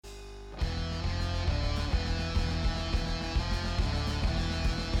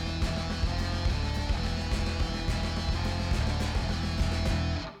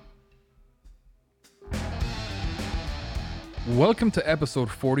Welcome to episode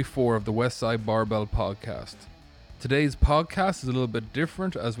 44 of the Westside Barbell Podcast. Today's podcast is a little bit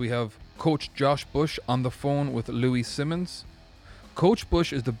different as we have Coach Josh Bush on the phone with Louis Simmons. Coach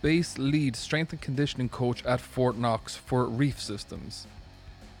Bush is the base lead strength and conditioning coach at Fort Knox for Reef Systems.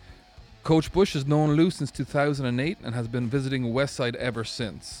 Coach Bush has known Lou since 2008 and has been visiting Westside ever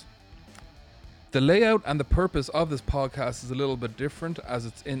since. The layout and the purpose of this podcast is a little bit different as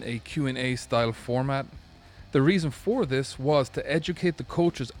it's in a Q&A style format. The reason for this was to educate the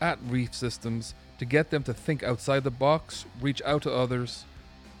coaches at Reef Systems to get them to think outside the box, reach out to others,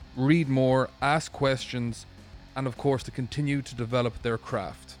 read more, ask questions, and of course to continue to develop their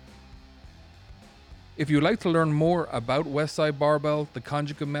craft. If you'd like to learn more about Westside Barbell, the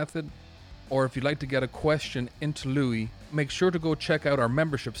conjugate method, or if you'd like to get a question into Louis, make sure to go check out our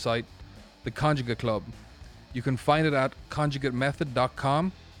membership site, the Conjugate Club. You can find it at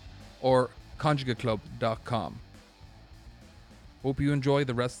conjugatemethod.com or conjugateclub.com. Hope you enjoy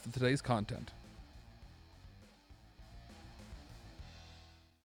the rest of today's content.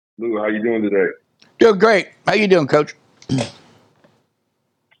 Lou, how you doing today? Doing great. How you doing, Coach?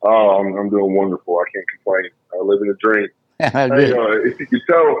 Oh, I'm doing wonderful. I can't complain. I live in a dream. Hey, if you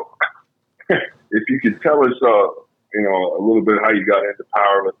could tell us, a little bit how you got into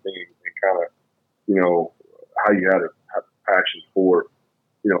powerlifting and kind of, how you had a passion for,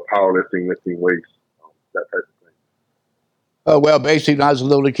 powerlifting, lifting weights, that type of thing. Well, basically, when I was a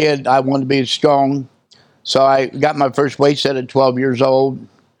little kid, I wanted to be strong. So I got my first weight set at 12 years old.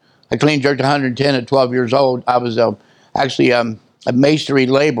 I clean jerked 110 at 12 years old. I was actually a masonry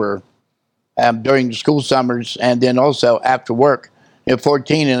laborer during the school summers and then also after work. At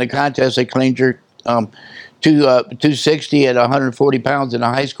 14 in a contest, I clean jerked 260 at 140 pounds in a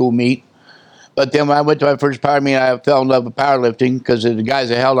high school meet. But then when I went to my first power meet, I fell in love with powerlifting because the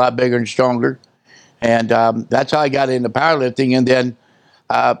guys are a hell of a lot bigger and stronger. And that's how I got into powerlifting. And then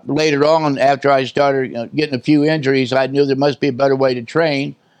later on, after I started getting a few injuries, I knew there must be a better way to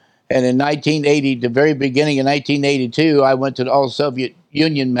train. And in 1980, the very beginning of 1982, I went to the All-Soviet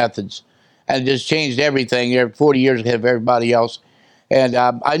Union methods. And it just changed everything. They're 40 years ahead of everybody else. And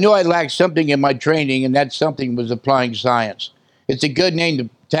I knew I lacked something in my training, and that something was applying science. It's a good name to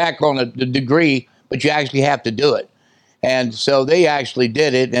tack on the degree, but you actually have to do it. And so they actually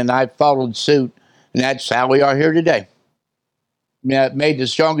did it, and I followed suit, and that's how we are here today. Made the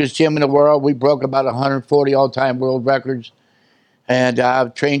strongest gym in the world. We broke about 140 all-time world records, and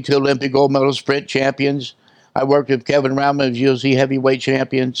I've trained 2 Olympic gold medal sprint champions. I worked with Kevin Rauman, who's UFC heavyweight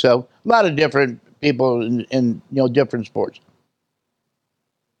champion, so a lot of different people in different sports.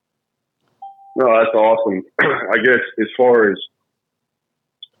 No, that's awesome. I guess as far as,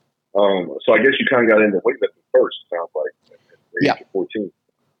 so I guess you kind of got into weightlifting first, it sounds like, at the age of 14.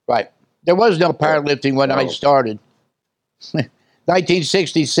 Right. There was no powerlifting when I started.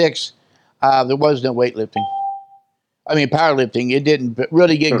 1966, there was no weightlifting. I mean, powerlifting. It didn't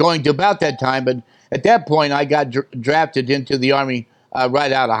really get going to about that time, but at that point, I got drafted into the Army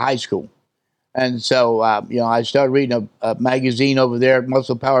right out of high school. And so, I started reading a magazine over there,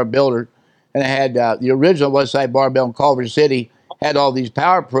 Muscle Power Builder, and I had the original Westside Barbell in Culver City, had all these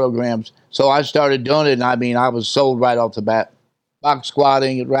power programs. So I started doing it, and I was sold right off the bat. Box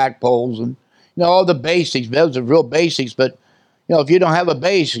squatting, rack pulls, and, all the basics. Those are real basics, but, if you don't have a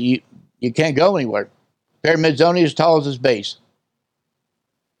base, you can't go anywhere. Pyramid's only as tall as its base.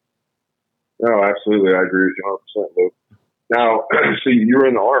 No, absolutely. I agree with you 100%, Luke. Now, so you were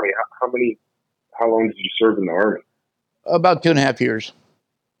in the Army. How long did you serve in the Army? About 2.5 years.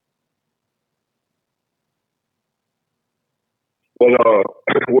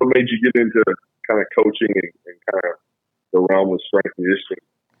 What made you get into kind of coaching and kind of the realm of strength and conditioning?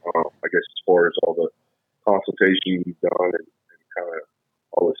 I guess as far as all the consultation you've done and kind of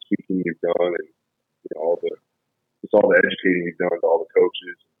all the speaking you've done and all the educating you've done to all the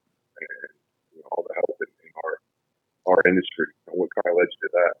coaches and all the help in our industry. What kind of led you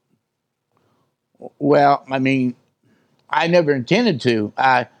to that? Well, I never intended to.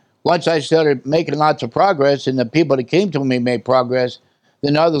 Once I started making lots of progress and the people that came to me made progress,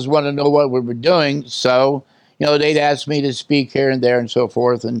 then others wanted to know what we were doing. So, they'd ask me to speak here and there and so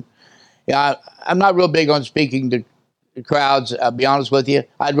forth. And I'm not real big on speaking to crowds, I'll be honest with you.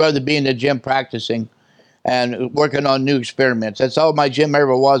 I'd rather be in the gym practicing and working on new experiments. That's all my gym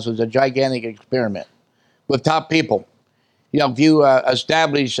ever was a gigantic experiment with top people. If you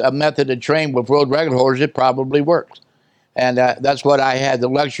establish a method to train with world record holders, it probably works. And that's what I had the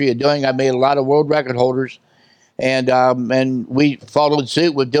luxury of doing. I made a lot of world record holders, and we followed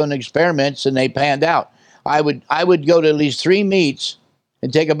suit with doing experiments, and they panned out. I would go to at least 3 meets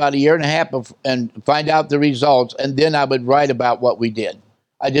and take about a year and a half and find out the results, and then I would write about what we did.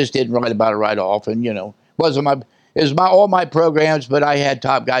 I just didn't write about it right off, and it was all my programs, but I had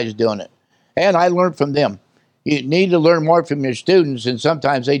top guys doing it, and I learned from them. You need to learn more from your students, and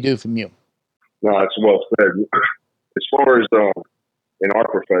sometimes they do from you. No, that's well said. As far as in our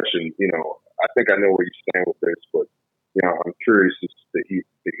profession, I think I know where you stand with this, but I'm curious to hear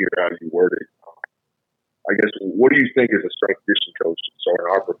how you word it. I guess, what do you think as a strength conditioning coach? So in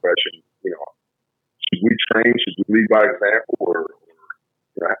our profession, should we train? Should we lead by example, or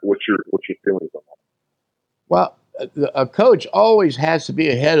what's your feelings on that? Well, a coach always has to be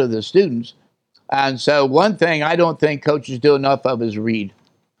ahead of the students, and so one thing I don't think coaches do enough of is read.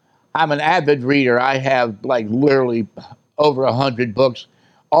 I'm an avid reader. I have literally over 100 books,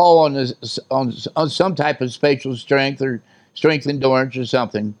 all on some type of spatial strength or strength endurance or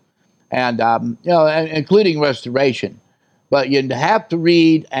something, and including restoration. But you have to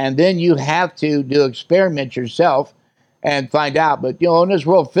read, and then you have to do experiments yourself and find out. But in this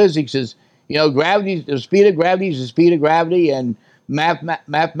world, physics is gravity. The speed of gravity is the speed of gravity, and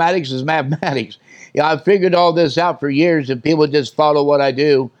mathematics is mathematics. I've figured all this out for years. If people just follow what I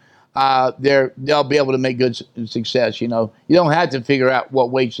do, they'll be able to make good success. You don't have to figure out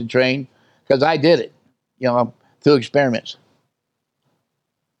what weights to train, because I did it, through experiments.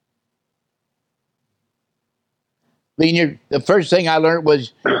 The first thing I learned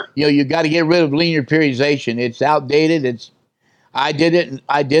was, you got to get rid of linear periodization. It's outdated. I did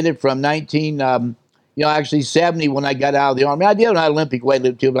it from 70 when I got out of the Army. I did an Olympic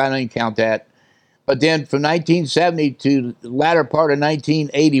weightlifting too, but I don't even count that. But then from 1970 to the latter part of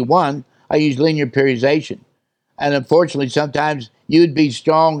 1981, I used linear periodization. And unfortunately, sometimes you'd be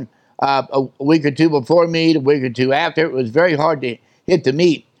strong a week or two before meet, a week or two after. It was very hard to hit the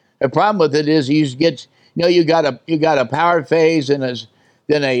meet. The problem with it is you get, you got a power phase and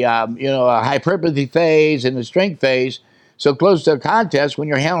then a hypertrophy phase and a strength phase. So close to a contest, when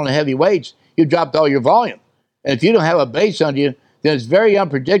you're handling heavy weights, you dropped all your volume. And if you don't have a base on you, then it's very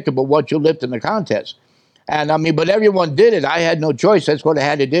unpredictable what you'll lift in the contest. And but everyone did it. I had no choice. That's what I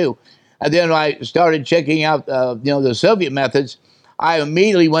had to do. And then I started checking out, the Soviet methods. I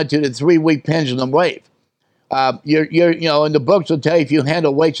immediately went to the 3-week pendulum wave. And the books will tell you if you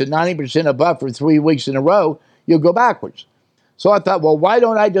handle weights at 90% above for 3 weeks in a row, you'll go backwards. So I thought, well, why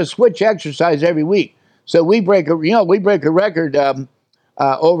don't I just switch exercise every week? So we break a record over close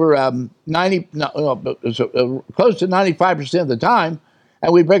to 95% of the time,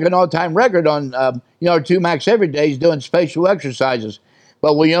 and we break an all-time record on our 2 max every days doing spatial exercises.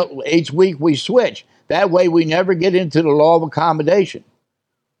 But each week we switch. That way we never get into the law of accommodation.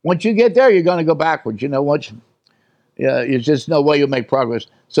 Once you get there, you're going to go backwards. There's just no way you'll make progress.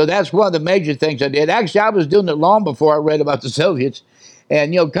 So that's one of the major things I did. Actually, I was doing it long before I read about the Soviets.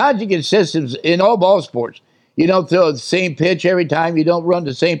 And conjugate systems in all ball sports. You don't throw the same pitch every time. You don't run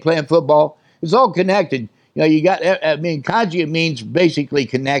the same play in football. It's all connected. Conjugate means basically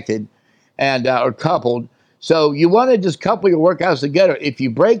connected and or coupled. So you want to just couple your workouts together. If you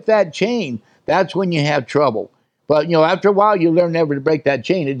break that chain, that's when you have trouble. But, after a while, you learn never to break that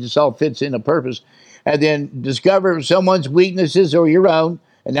chain. It just all fits into purpose. And then discover someone's weaknesses or your own,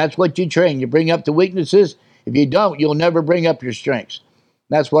 and that's what you train. You bring up the weaknesses. If you don't, you'll never bring up your strengths.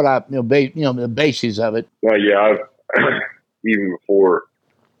 That's what the basis of it. Well, yeah, even before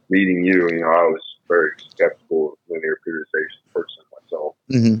meeting you, I was very skeptical of linear periodization person myself.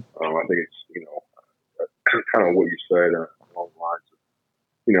 Mm-hmm. I think it's, kind of what you said along the lines of,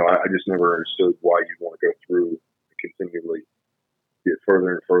 I just never understood why you'd want to go through and continually get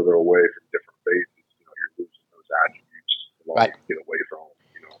further and further away from different phases. You're losing those attributes the longer you get away from them.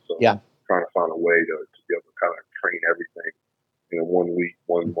 So trying to find a way to be able to kind of train everything in a 1 week,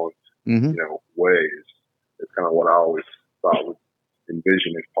 1 month, way is kind of what I always thought would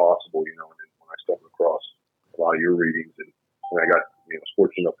envision if possible, and then when I stumbled across a lot of your readings and when I got,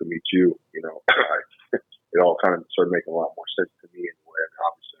 fortunate enough to meet you, it all kind of started making a lot more sense to me anyway. I mean,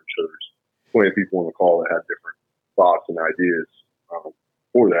 obviously, I'm sure there's plenty of people on the call that have different thoughts and ideas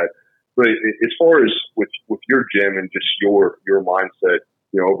for that. But as far as with your gym and just your mindset,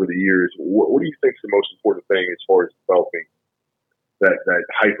 over the years, what do you think is the most important thing as far as developing that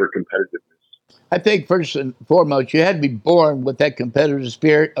hyper competitiveness? I think first and foremost, you had to be born with that competitive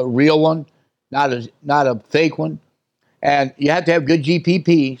spirit, a real one, not a fake one. And you have to have good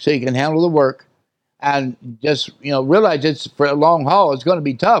GPP so you can handle the work. And just, realize it's for a long haul, it's going to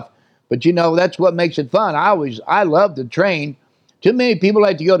be tough. But, that's what makes it fun. I love to train. Too many people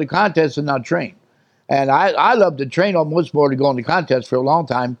like to go to contests and not train. And I love to train almost more to go into contests for a long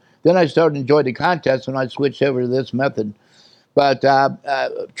time. Then I started to enjoy the contests when I switched over to this method. But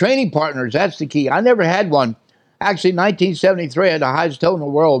training partners, that's the key. I never had one. Actually, 1973, I had the highest total in the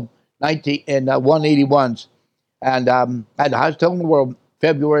world, 181s. And I had the highest total in the world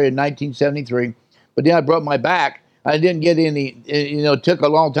February of 1973. But then I broke my back. I didn't get any, it took a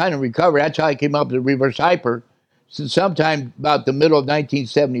long time to recover. That's how I came up with the reverse hyper sometime about the middle of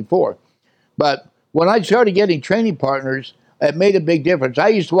 1974. But when I started getting training partners, it made a big difference. I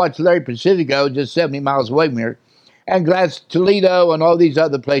used to watch Larry Pacifico just 70 miles away from here, and Glass Toledo and all these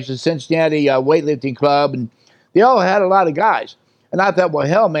other places, Cincinnati weightlifting club, and they all had a lot of guys. And I thought, well,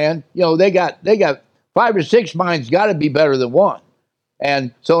 hell, man, they got 5 or 6 minds, got to be better than one.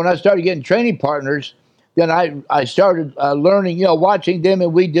 And so when I started getting training partners, then I started learning, watching them,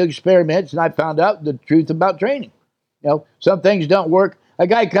 and we do experiments, and I found out the truth about training. Some things don't work. A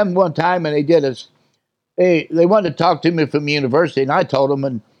guy come one time, and they wanted to talk to me from the university, and I told them,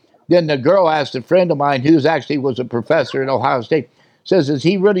 and then the girl asked a friend of mine who actually was a professor at Ohio State, says, is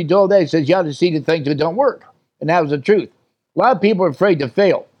he really do all that? He says, you ought to see the things that don't work. And that was the truth. A lot of people are afraid to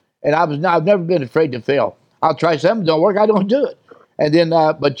fail, and I've never been afraid to fail. I'll try something, don't work, I don't do it. And then,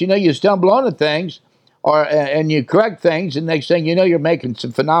 but you stumble onto things, and you correct things, and next thing you know, you're making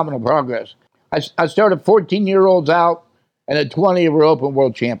some phenomenal progress. I started 14-year-olds out, and at 20 were open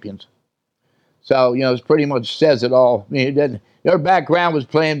world champions. So, it pretty much says it all. I mean, their background was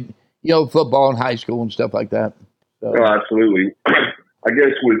playing, football in high school and stuff like that. So. No, absolutely. I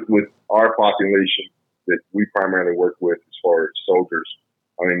guess with our population that we primarily work with as far as soldiers,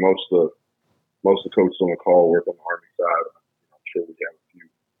 I mean, most of the coaches on the call work on the Army side. I'm sure we have a few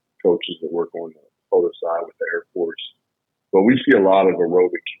coaches that work on the photo side with the Air Force. But we see a lot of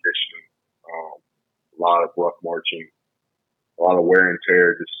aerobic conditioning, a lot of rough marching, a lot of wear and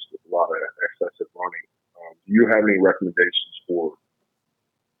tear, just a lot of excessive running. Do you have any recommendations for,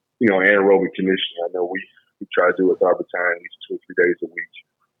 anaerobic conditioning? I know we try to do it with our battalion at least 2 or 3 days a week.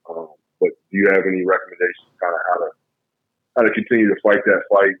 But do you have any recommendations kind of how to continue to fight that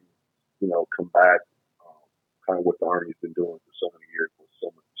fight, combat kind of what the Army's been doing for so many years with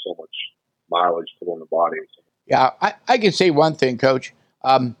so much mileage put on the body? Yeah, I can say one thing, Coach.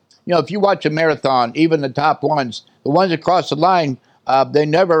 If you watch a marathon, even the top ones, the ones that cross the line, they're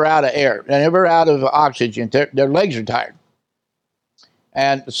never out of air. They're never out of oxygen. Their legs are tired.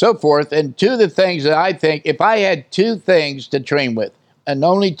 And so forth. And two of the things that I think, if I had 2 things to train with, and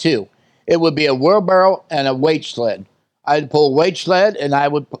only 2, it would be a wheelbarrow and a weight sled. I'd pull a weight sled and I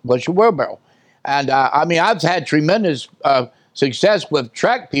would push a wheelbarrow. And I've had tremendous success with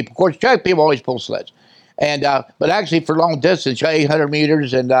track people. Of course, track people always pull sleds. And but actually for long distance, 800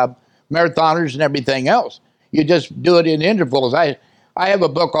 meters and marathoners and everything else, you just do it in intervals. I have a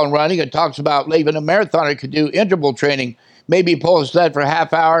book on running. It talks about even a marathoner could do interval training. Maybe pull a sled for a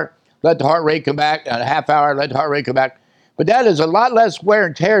half hour, let the heart rate come back, and a half hour, let the heart rate come back. But that is a lot less wear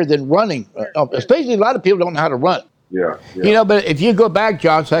and tear than running, especially a lot of people don't know how to run. Yeah. But if you go back,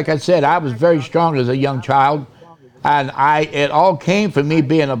 Josh, like I said, I was very strong as a young child, and it all came from me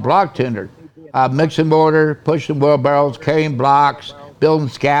being a block tender. Mixing mortar, pushing wheelbarrows, carrying blocks, building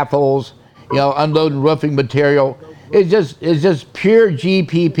scaffolds, unloading roofing material. It's just pure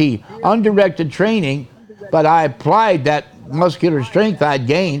GPP, undirected training, but I applied that muscular strength I'd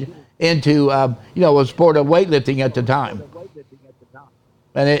gained into a sport of weightlifting at the time.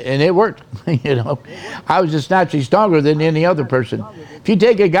 And it worked. I was just naturally stronger than any other person. If you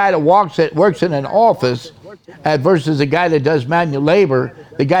take a guy that works in an office versus a guy that does manual labor,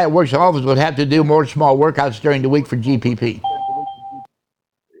 the guy that works in the office would have to do more small workouts during the week for GPP. I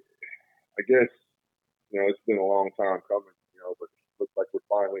guess, it's been a long time coming, but it looks like we're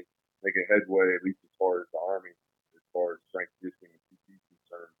finally making headway, at least as far as the Army, as far as strength conditioning and PT is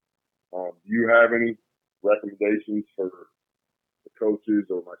concerned. Do you have any recommendations for the coaches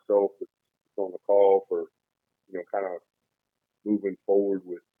or myself that's on the call for, kind of moving forward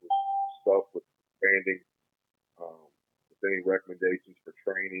with stuff, with expanding, with any recommendations for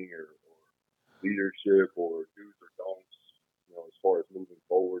training or leadership or do's or don'ts, as far as moving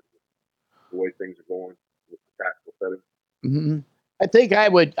forward with the way things are going with the tactical setting? Mm-hmm. I think I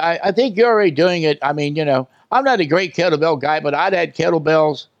would. I think you're already doing it. I mean, I'm not a great kettlebell guy, but I'd add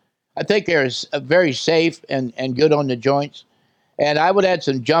kettlebells. I think they're very safe and good on the joints. And I would add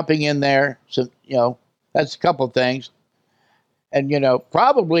some jumping in there. Some, that's a couple of things. And,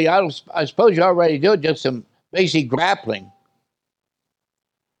 probably, I suppose you already do it, just some basic grappling.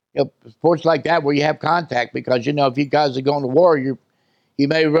 Sports like that where you have contact because, if you guys are going to war, you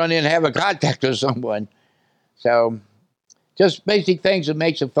may run in and have a contact with someone. So just basic things that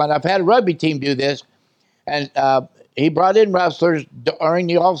makes it fun. I've had a rugby team do this, and he brought in wrestlers during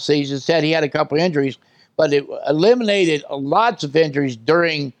the off season, said he had a couple of injuries, but it eliminated lots of injuries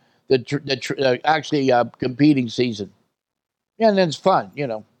during the competing season. And then it's fun,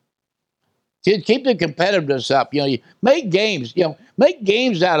 To keep the competitiveness up, you make games, make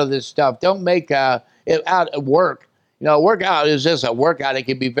games out of this stuff. Don't make it out of work. A workout is just a workout. It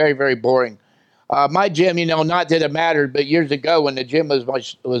can be very, very boring. My gym, not that it mattered, but years ago when the gym was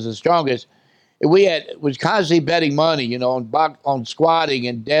the strongest, was constantly betting money, on squatting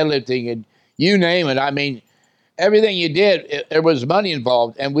and deadlifting and you name it. I mean, everything you did, there was money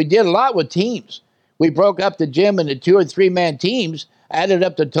involved, and we did a lot with teams. We broke up the gym into 2 or 3 man teams, added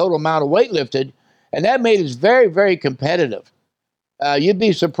up the total amount of weight lifted, and that made us very, very competitive. You'd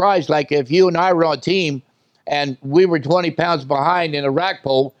be surprised, like if you and I were on a team and we were 20 pounds behind in a rack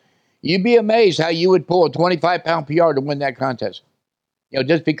pull, you'd be amazed how you would pull a 25-pound PR to win that contest.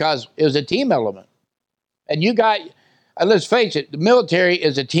 Just because it was a team element. And let's face it, the military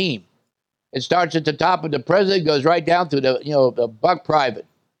is a team. It starts at the top of the president, goes right down to the buck private.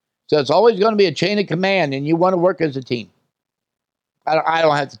 So it's always going to be a chain of command, and you want to work as a team. I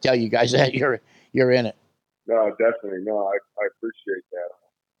don't have to tell you guys that you're in it. No, definitely. No, I appreciate that.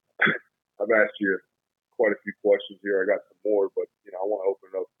 I've asked you quite a few questions here. I got some more, but I want to open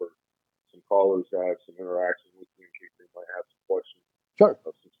it up for some callers to have some interaction with you in case they might have some questions. Sure.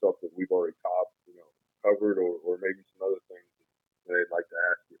 Of some stuff that we've already covered, or maybe some other things that they'd like to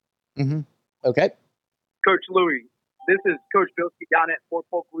ask you. Mm-hmm. Okay. Coach Louie, this is Coach Bilski down at Fort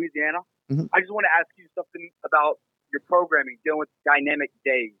Polk, Louisiana. Mm-hmm. I just want to ask you something about your programming dealing with dynamic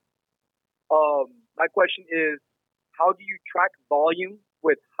days. My question is, how do you track volume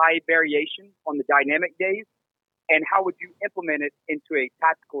with high variation on the dynamic days, and how would you implement it into a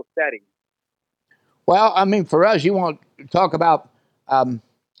tactical setting? Well, I mean, for us, you want to talk about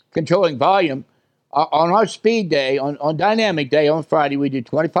controlling volume. On our speed day, on dynamic day on Friday, we do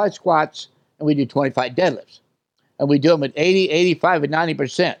 25 squats and we do 25 deadlifts. And we do them at 80, 85, and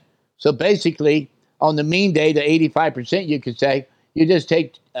 90%. So basically, on the mean day, the 85%, you could say, you just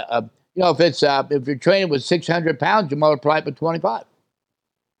take, if you're training with 600 pounds, you multiply it by 25.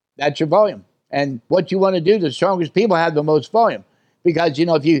 That's your volume. And what you want to do, the strongest people have the most volume. Because,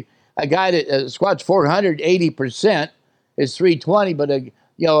 if a guy that squats 480% is 320, but a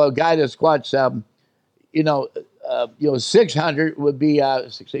guy that squats 600 would be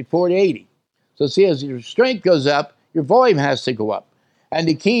 480. So see, as your strength goes up, your volume has to go up. And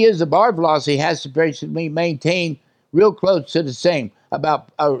the key is the bar velocity has to basically maintain real close to the same,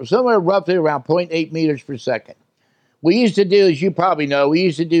 about somewhere roughly around 0.8 meters per second. We used to do, as you probably know,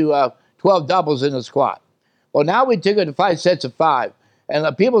 12 doubles in a squat. Well, now we took it to 5 sets of 5.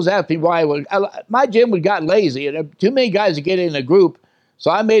 And people's asking me why. My gym got lazy, and too many guys to get in a group.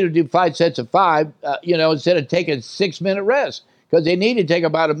 So I made them do 5 sets of 5, instead of taking a 6-minute rest, because they need to take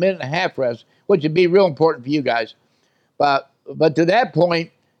about a minute and a half rest, which would be real important for you guys. But to that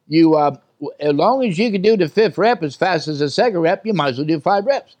point, as long as you can do the 5th rep as fast as the 2nd rep, you might as well do 5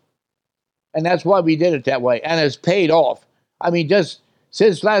 reps. And that's why we did it that way, and it's paid off. I mean, just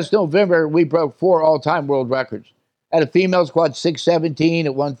since last November, we broke 4 all-time world records. At a female squat, 617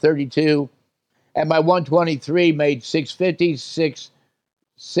 at 132, and my 123 made 650,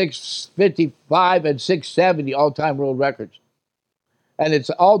 655, and 670 all-time world records. And it's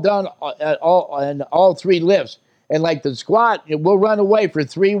all done at all 3 lifts. And like the squat, we'll run away for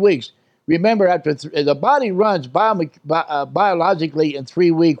 3 weeks. Remember, after the body runs biologically in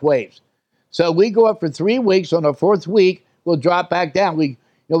 3-week waves. So we go up for 3 weeks. On the 4th week, we'll drop back down.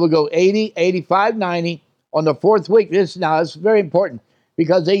 We'll go 80, 85, 90. On the 4th week, it's very important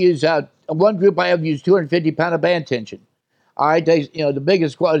because they use, one group I have used 250-pound of band tension. All right, the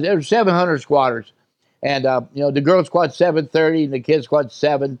biggest squat, there were 700 squatters. And, the girls squat 730 and the kids squat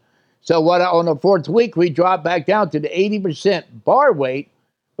 7. So on the 4th week, we dropped back down to the 80% bar weight,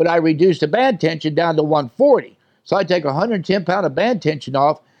 but I reduced the band tension down to 140. So I take 110-pound of band tension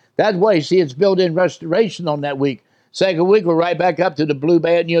off. That way, see, it's built-in restoration on that week. 2nd week, we're right back up to the blue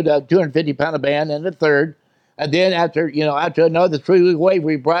band, the 250-pound of band, and the 3rd. And then after another 3-week wave,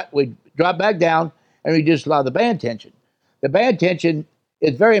 we drop back down and reduce a lot of the band tension. The band tension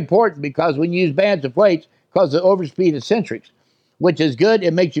is very important because when you use bands of weights, it causes overspeed eccentrics, which is good.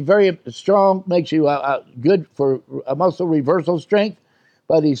 It makes you very strong, makes you good for muscle reversal strength.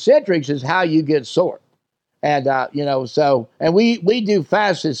 But eccentrics is how you get sore. And, and we do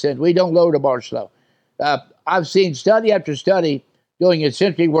fast ascent. We don't lower the bar slow. I've seen study after study doing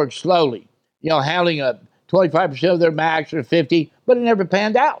eccentric work slowly, handling 25% of their max or 50, but it never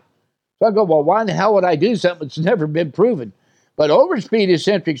panned out. So I go, well, why in the hell would I do something that's never been proven? But overspeed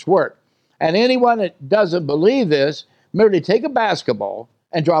eccentrics work. And anyone that doesn't believe this, merely take a basketball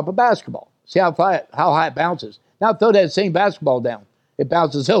and drop a basketball. See how high it bounces. Now throw that same basketball down. It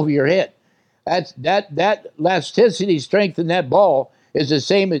bounces over your head. That elasticity strength in that ball is the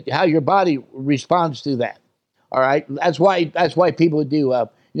same as how your body responds to that. All right, that's why people do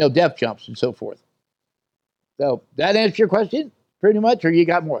depth jumps and so forth. So that answer your question pretty much, or you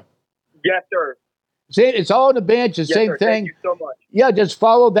got more? Yes, sir. See, it's all on the bench, the same sir. thing. Thank you so much. Yeah, just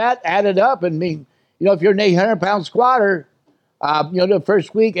follow that, add it up, and if you're an 800-pound squatter, the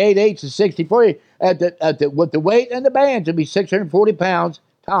first week 8 to 64 with the weight and the bands, it'll be 640 pounds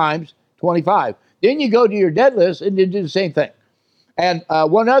times 25. Then you go to your deadlifts and you do the same thing. And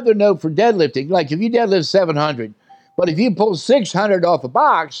one other note for deadlifting, like if you deadlift 700, but if you pull 600 off a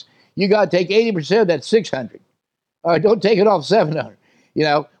box, you got to take 80% of that 600. Don't take it off 700.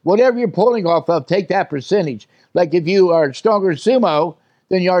 Whatever you're pulling off of, take that percentage. Like if you are stronger sumo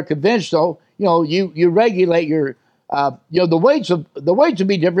than you are conventional, you regulate your, the weights will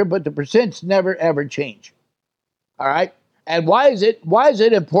be different, but the percents never ever change. All right. And why is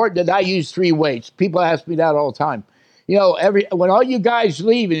it important that I use 3 weights? People ask me that all the time. When all you guys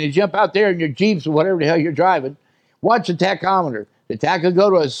leave and you jump out there in your Jeeps or whatever the hell you're driving, watch the tachometer. The tach will go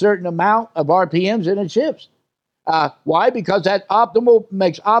to a certain amount of RPMs and it shifts. Why? Because that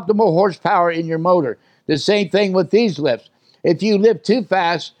makes optimal horsepower in your motor. The same thing with these lifts. If you lift too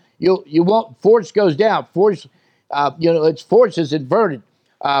fast, you won't. Force goes down. Force, its force is inverted.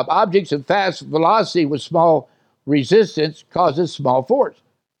 Objects of fast velocity with small resistance causes small force.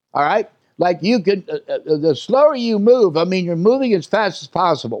 All right. Like you can, the slower you move, you're moving as fast as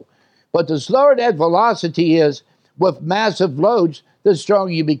possible, but the slower that velocity is with massive loads, the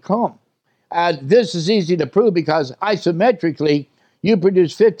stronger you become. And this is easy to prove because isometrically, you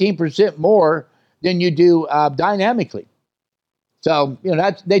produce 15% more than you do dynamically. So,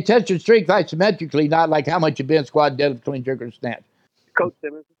 they test your strength isometrically, not like how much you bench, squat, deadlift, clean, jerk, or snatch. Coach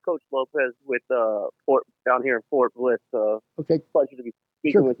Simmons, Coach Lopez with down here in Fort Bliss. Okay. Pleasure to be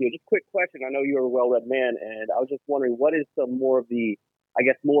speaking with you. Just a quick question. I know you're a well-read man, and I was just wondering, what is some more of the,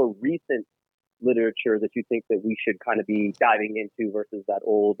 more recent literature that you think that we should kind of be diving into versus that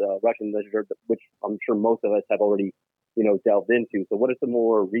old Russian literature, which I'm sure most of us have already, delved into. So what are some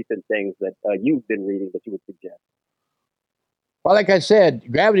more recent things that you've been reading that you would suggest? Well, like I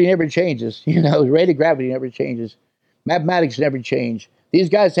said, gravity never changes. The rate of gravity never changes. Mathematics never change. These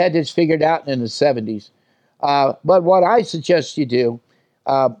guys had this figured out in the 70s. But what I suggest you do,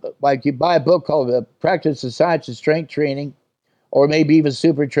 like you buy a book called The Practice of Science of Strength Training, or maybe even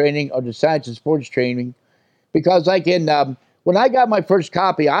Super Training or The Science of Sports Training. Because when I got my first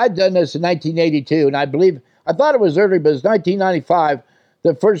copy, I'd done this in 1982, and I thought it was early, but it's 1995,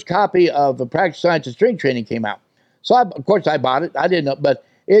 the first copy of The Practice of Science of Strength Training came out. So, of course, I bought it. I didn't know, but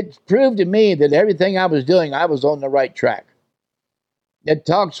it proved to me that everything I was doing, I was on the right track. It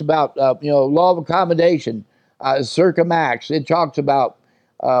talks about, law of accommodation, circumax. It talks about,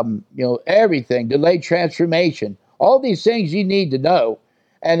 everything, delayed transformation, all these things you need to know.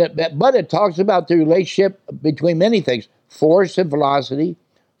 But it talks about the relationship between many things, force and velocity,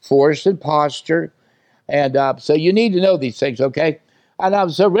 force and posture. And so you need to know these things, okay?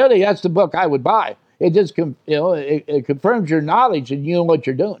 And so really, that's the book I would buy. It just, it confirms your knowledge and you know what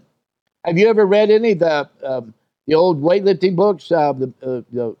you're doing. Have you ever read any of the old weightlifting books,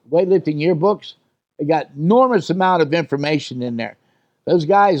 the weightlifting yearbooks? They got enormous amount of information in there. Those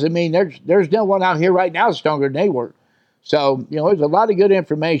guys, there's no one out here right now stronger than they were. So, there's a lot of good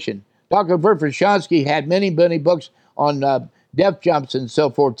information. Dr. Bert Verschansky had many, many books on depth jumps and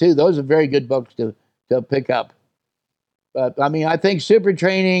so forth, too. Those are very good books to pick up. But, I think super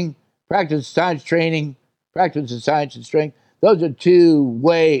training, practice of science training, practice of science and strength, those are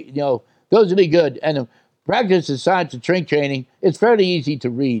those would be good. And practice of science and strength training, it's fairly easy to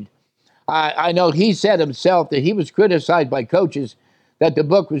read. I know he said himself that he was criticized by coaches that the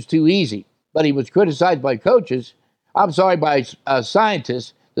book was too easy, but he was criticized by scientists.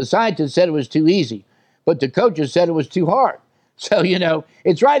 The scientists said it was too easy, but the coaches said it was too hard. So,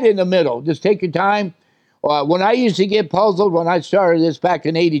 it's right in the middle. Just take your time. When I used to get puzzled, when I started this back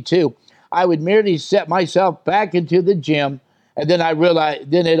in 82, I would merely set myself back into the gym, and then I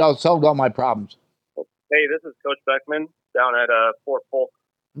realized, then it all solved all my problems. Hey, this is Coach Beckman down at Fort Polk.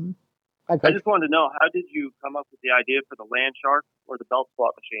 Mm-hmm. I just wanted to know, how did you come up with the idea for the land shark or the belt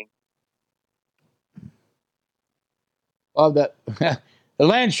squat machine? Well, the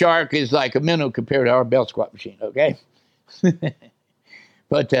land shark is like a minnow compared to our belt squat machine, okay?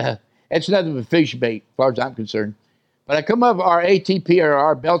 But it's nothing but fish bait, as far as I'm concerned. But I come up with our ATP or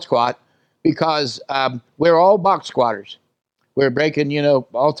our belt squat because we're all box squatters. We're breaking,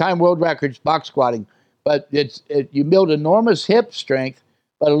 all-time world records box squatting. But you build enormous hip strength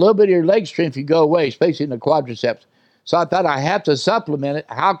but a little bit of your leg strength you go away, especially in the quadriceps. So I thought I have to supplement it.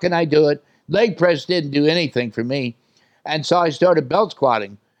 How can I do it? Leg press didn't do anything for me. And so I started belt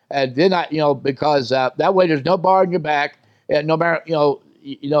squatting. And then because that way there's no bar in your back. And no matter,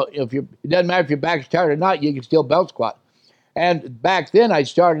 if it doesn't matter if your back's tired or not, you can still belt squat. And back then I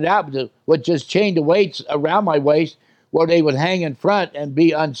started out with just chain the weights around my waist where they would hang in front and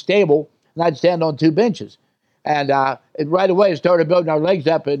be unstable. And I'd stand on 2 benches. And right away I started building our legs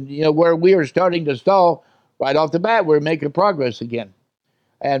up. And, where we were starting to stall, right off the bat, we're making progress again.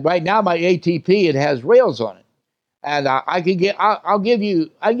 And right now my ATP, it has rails on it. And I'll give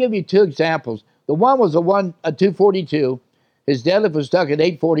you 2 examples. The one was a 242. His deadlift was stuck at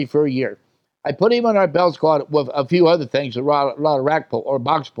 840 for a year. I put him on our belt squat with a few other things, a lot of rack pull or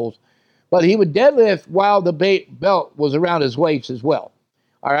box pulls. But he would deadlift while the belt was around his waist as well.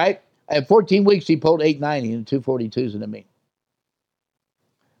 All right? At 14 weeks, he pulled 890 and 242s in the meet.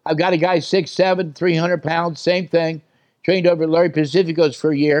 I've got a guy 6'7", 300 pounds, same thing. Trained over at Larry Pacificos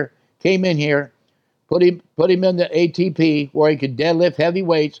for a year. Came in here, put him in the ATP where he could deadlift heavy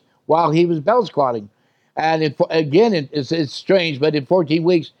weights while he was belt squatting. And it's strange, but in 14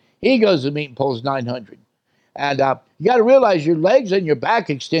 weeks, he goes to the meet and pulls 900. And you got to realize your legs and your back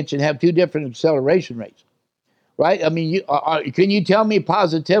extension have 2 different acceleration rates, right? I mean, can you tell me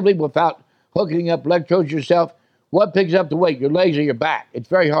positively without hooking up electrodes yourself what picks up the weight, your legs or your back? It's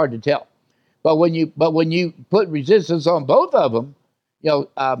very hard to tell. But when you put resistance on both of them,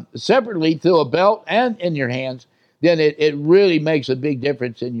 separately through a belt and in your hands, then it really makes a big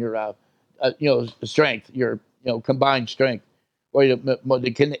difference in your strength, your combined strength, or the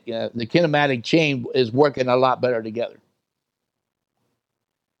kinematic chain is working a lot better together.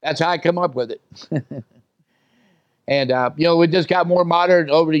 That's how I come up with it. And we just got more modern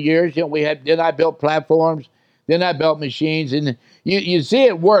over the years. Then I built platforms, then I built machines, and you see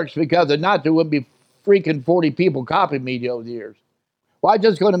it works because if not, there wouldn't be freaking 40 people copying me over the years. Well, I'm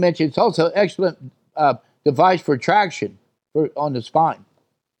just going to mention it's also an excellent device for traction on the spine.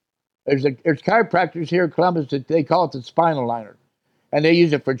 There's chiropractors here in Columbus that they call it the spinal liner, and they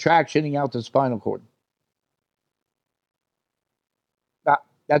use it for tractioning out the spinal cord.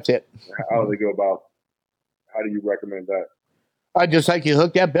 That's it. How do they go about? How do you recommend that? Just like you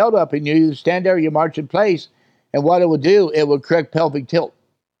hook that belt up and you stand there, you march in place, and what it will do, it will correct pelvic tilt.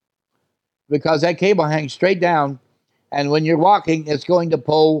 Because that cable hangs straight down, and when you're walking, it's going to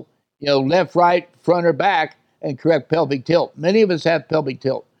pull, left, right, front, or back, and correct pelvic tilt. Many of us have pelvic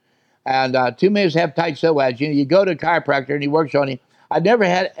tilt, and too many of us have tight psoas. You go to a chiropractor and he works on you. I've never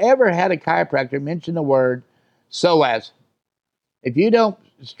ever had a chiropractor mention the word psoas. If you don't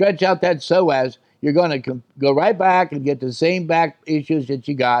stretch out that psoas, you're going to go right back and get the same back issues that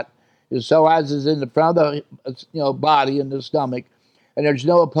you got. The psoas is in the front of the body and the stomach, and there's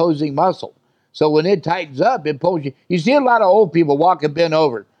no opposing muscle. So when it tightens up, it pulls you. You see a lot of old people walking bent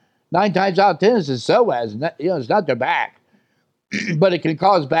over. 9 times out of 10 is the psoas. It's not their back, but it can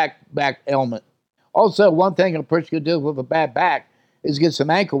cause back ailment. Also, one thing a person can do with a bad back is get some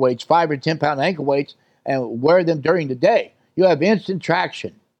ankle weights, 5 or 10 pound ankle weights, and wear them during the day. You have instant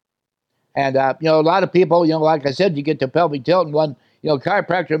traction. And, a lot of people, like I said, you get the pelvic tilt and one,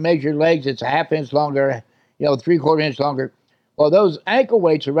 chiropractor measures your legs, it's a ½ inch longer, 3/4 inch longer. Well, those ankle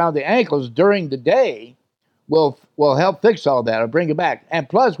weights around the ankles during the day will help fix all that or bring it back. And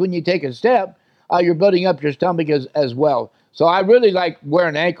plus, when you take a step, you're building up your stomach as well. So I really like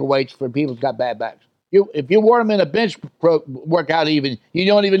wearing ankle weights for people who've got bad backs. If you wear them in a bench workout even, you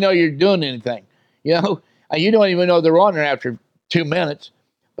don't even know you're doing anything, and you don't even know they're on there after 2 minutes.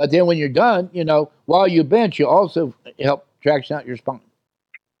 But then when you're done, while you bench, you also help traction out your spine.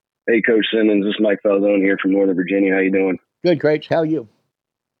 Hey, Coach Simmons, this is Mike Falzone here from Northern Virginia. How you doing? Good, Craig. How are you?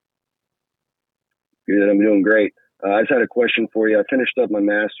 Good, I'm doing great. I just had a question for you. I finished up my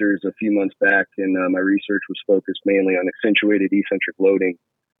master's a few months back, and my research was focused mainly on accentuated eccentric loading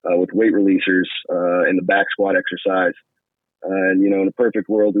with weight releasers and the back squat exercise. And, in a perfect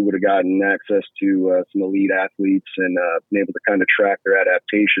world, we would have gotten access to some elite athletes and been able to kind of track their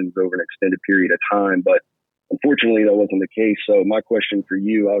adaptations over an extended period of time. But unfortunately, that wasn't the case. So my question for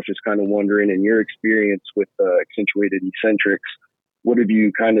you, I was just kind of wondering, in your experience with accentuated eccentrics, what have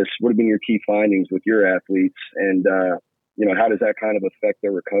been your key findings with your athletes? And, how does that kind of affect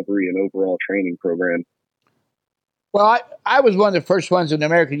their recovery and overall training program? Well, I was one of the first ones in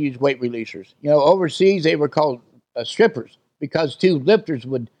America to use weight releasers. Overseas, they were called strippers because 2 lifters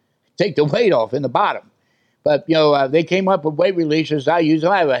would take the weight off in the bottom. But, they came up with weight releasers. I use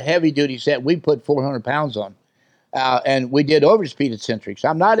them. I have a heavy-duty set. We put 400 pounds on. And we did overspeed eccentrics.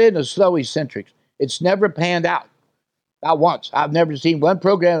 I'm not into slow eccentrics. It's never panned out. Not once. I've never seen one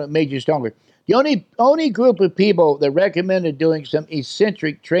program that made you stronger. The only group of people that recommended doing some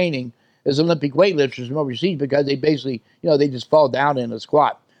eccentric training is Olympic weightlifters from overseas because they basically, they just fall down in a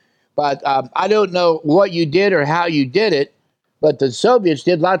squat. But I don't know what you did or how you did it, but the Soviets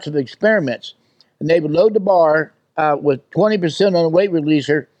did lots of experiments. And they would load the bar with 20% on the weight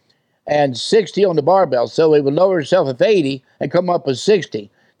releaser and 60 on the barbell. So it would lower itself at 80 and come up with 60.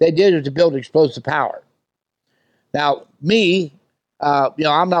 They did it to build explosive power. Now, me,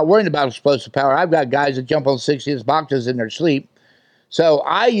 I'm not worried about explosive power. I've got guys that jump on 60 boxes in their sleep. So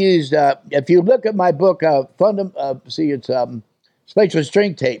I used, if you look at my book, Spatial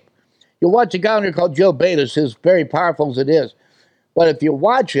Strength Tape, you'll watch a guy on there called Joe Bayless, who's very powerful as it is. But if you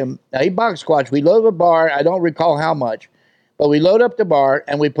watch him, now he box squats, we load the bar, I don't recall how much, but we load up the bar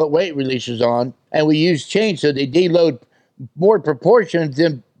and we put weight releases on and we use chains so they deload more proportions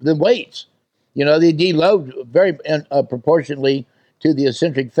than weights. They deload very proportionally to the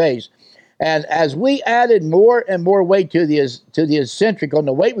eccentric phase. And as we added more and more weight to the eccentric on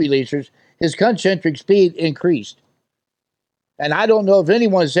the weight releasers, his concentric speed increased. And I don't know if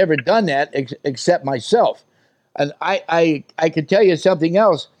anyone's ever done that except myself. And I can tell you something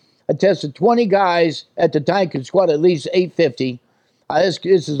else. I tested 20 guys at the time could squat at least 850.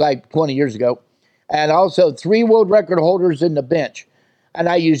 This is like 20 years ago. And also 3 world record holders in the bench. And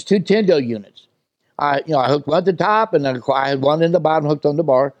I used 2 Tendo units. I hooked one at the top and then I had one in the bottom hooked on the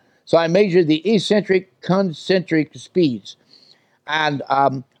bar. So I measured the eccentric, concentric speeds. And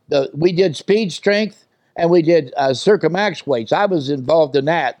we did speed strength and we did circumax weights. I was involved in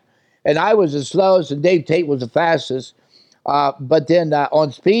that. And I was the slowest and Dave Tate was the fastest. But then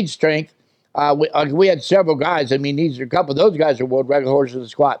on speed strength, we had several guys. I mean, a couple of those guys are world record holders in the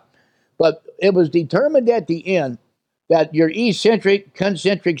squat. But it was determined at the end that your eccentric,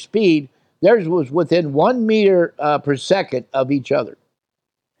 concentric speed, theirs was within 1 meter per second of each other.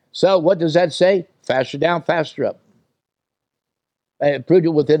 So what does that say? Faster down, faster up. And it proved it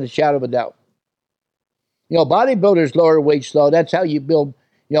within a shadow of a doubt. Bodybuilders lower weight slow. That's how you build,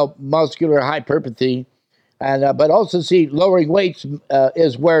 muscular hypertrophy. And but also see, lowering weights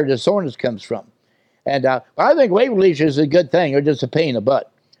is where the soreness comes from. And I think weight release is a good thing, or just a pain in the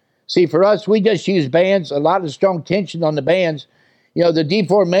butt. See, for us, we just use bands, a lot of strong tension on the bands. The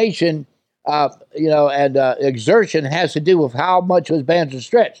deformation, and exertion has to do with how much those bands are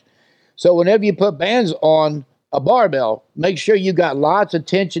stretched. So whenever you put bands on a barbell, make sure you got lots of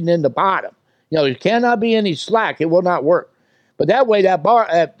tension in the bottom. There cannot be any slack. It will not work. But that way, that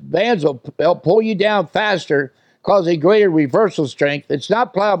bands will help pull you down faster, causing greater reversal strength. It's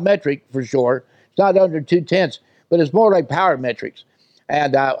not plyometric for sure. It's not under 2/10, but it's more like power metrics.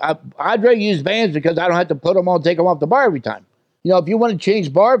 And I'd rather use bands because I don't have to put them on, take them off the bar every time. If you want to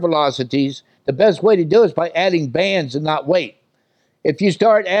change bar velocities, the best way to do it is by adding bands and not weight. If you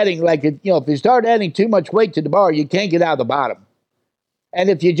start adding, if you start adding too much weight to the bar, you can't get out of the bottom. And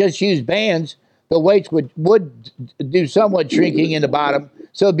if you just use bands, the weights would do somewhat shrinking in the bottom.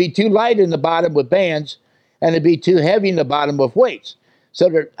 So it'd be too light in the bottom with bands, and it'd be too heavy in the bottom with weights.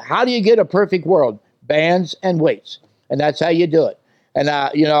 So how do you get a perfect world? Bands and weights. And that's how you do it. And,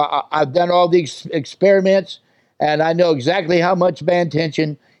 I've done all these experiments, and I know exactly how much band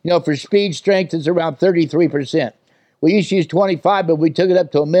tension. For speed strength, it's around 33%. We used to use 25, but we took it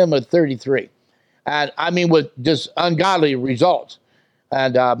up to a minimum of 33. And I mean, with just ungodly results.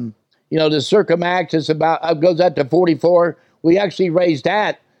 And, the Circumax is goes up to 44. We actually raised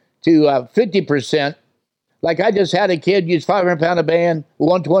that to 50%. Like I just had a kid use 500-pound of band,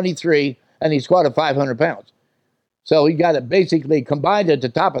 123, and he squatted 500 pounds. So he got it basically combined at the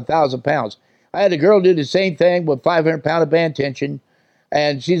top 1,000 pounds. I had a girl do the same thing with 500-pound of band tension,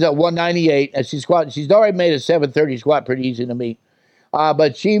 and she's at 198, and she's already made a 730 squat pretty easy to me.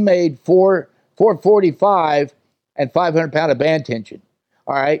 But she made 445 and 500-pound of band tension.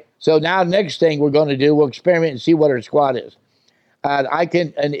 All right. So now next thing we're going to do, we'll experiment and see what her squat is.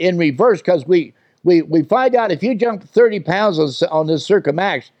 And in reverse, because we find out if you jump 30 pounds on this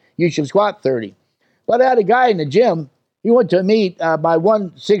Circumax, you should squat 30. But I had a guy in the gym, he went to meet by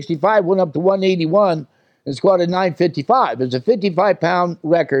 165, went up to 181 and squatted 955. It's a 55-pound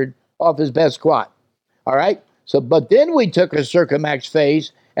record off his best squat. All right. So, but then we took a Circumax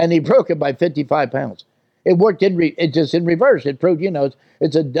phase and he broke it by 55 pounds. It worked in reverse. It proved,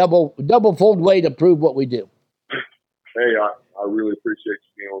 it's a double fold way to prove what we do. Hey, I really appreciate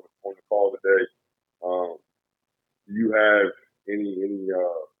you being on the call today. Do you have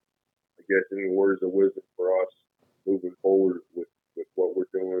any words of wisdom for us moving forward with what we're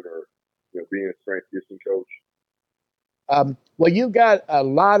doing, or being a strength conditioning coach? Well, you've got a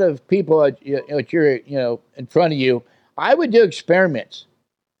lot of people at your in front of you. I would do experiments.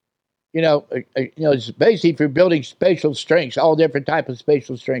 It's basically for building spatial strengths, all different types of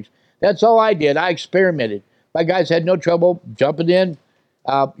spatial strengths. That's all I did. I experimented. My guys had no trouble jumping in,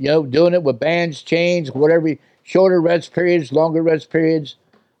 doing it with bands, chains, whatever, shorter rest periods, longer rest periods,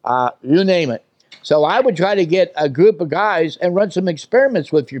 you name it. So I would try to get a group of guys and run some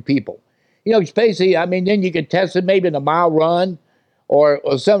experiments with your people. It's basically, then you could test it maybe in a mile run or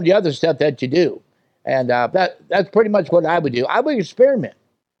some of the other stuff that you do. And that's pretty much what I would do. I would experiment.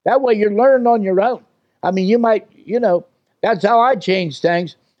 That way you're learning on your own. You might, that's how I changed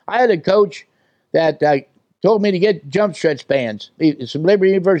things. I had a coach that told me to get jump stretch bands. It's from Liberty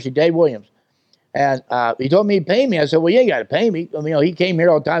University, Dave Williams. And he told me he'd pay me. I said, well, you ain't got to pay me. He came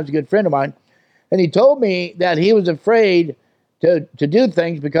here all the time. He's a good friend of mine. And he told me that he was afraid to do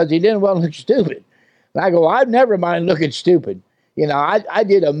things because he didn't want to look stupid. And I go, I've never mind looking stupid. I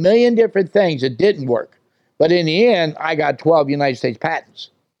did a million different things that didn't work. But in the end, I got 12 United States patents.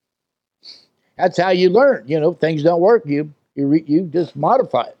 That's how you learn. Things don't work. You just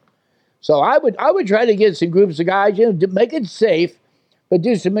modify it. So I would try to get some groups of guys, to make it safe, but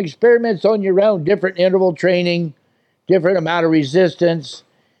do some experiments on your own, different interval training, different amount of resistance.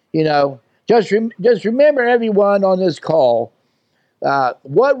 Just remember, everyone on this call,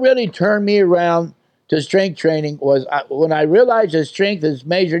 what really turned me around to strength training was when I realized that strength is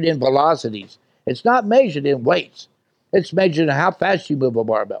measured in velocities. It's not measured in weights. It's measured in how fast you move a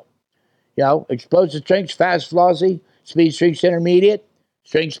barbell. Explosive strength, fast velocity, speed strength, intermediate,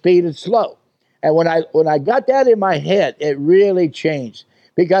 strength, speed, and slow. And when I got that in my head, it really changed.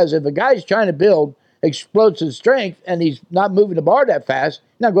 Because if a guy's trying to build explosive strength and he's not moving the bar that fast,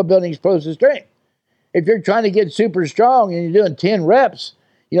 he's not going to build any explosive strength. If you're trying to get super strong and you're doing 10 reps,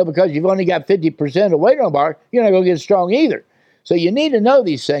 because you've only got 50% of the weight on the bar, you're not going to get strong either. So you need to know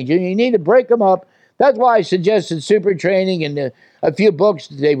these things. You need to break them up. That's why I suggested super training and a few books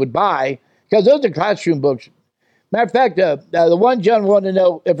that they would buy, because those are classroom books. Matter of fact, the one gentleman wanted to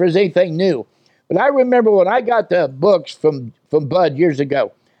know if there's anything new. But I remember when I got the books from Bud years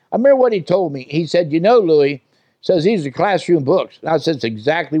ago, I remember what he told me. He said, Louis, says these are classroom books. And I said, it's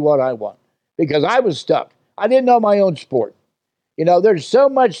exactly what I want. Because I was stuck. I didn't know my own sport. There's so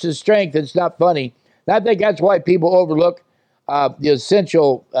much to strength that's not funny. And I think that's why people overlook the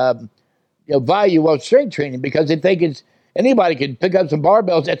essential value of strength training, because they think anybody can pick up some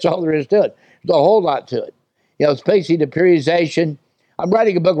barbells. That's all there is to it. There's a whole lot to it. It's basically the periodization. I'm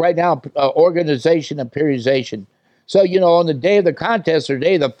writing a book right now, organization and periodization. So, on the day of the contest or the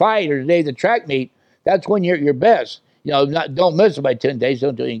day of the fight or the day of the track meet, that's when you're your best. Don't miss it by 10 days.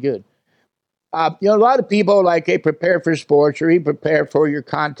 Don't do any good. A lot of people, they prepare for sports or you prepare for your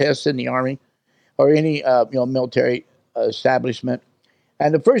contests in the Army or any, military establishment.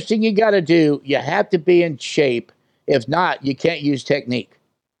 And the first thing you got to do, you have to be in shape. If not, you can't use technique.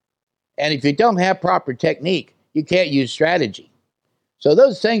 And if you don't have proper technique, you can't use strategy. So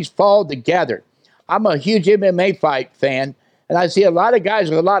those things fall together. I'm a huge MMA fight fan, and I see a lot of guys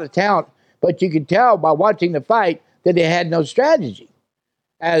with a lot of talent, but you can tell by watching the fight that they had no strategy.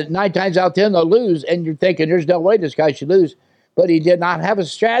 And 9 times out of 10, they'll lose, and you're thinking, there's no way this guy should lose. But he did not have a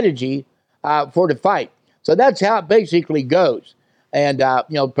strategy for the fight. So that's how it basically goes. And,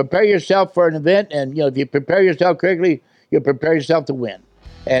 prepare yourself for an event, and, if you prepare yourself correctly, you'll prepare yourself to win.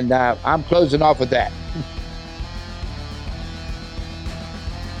 And I'm closing off with that.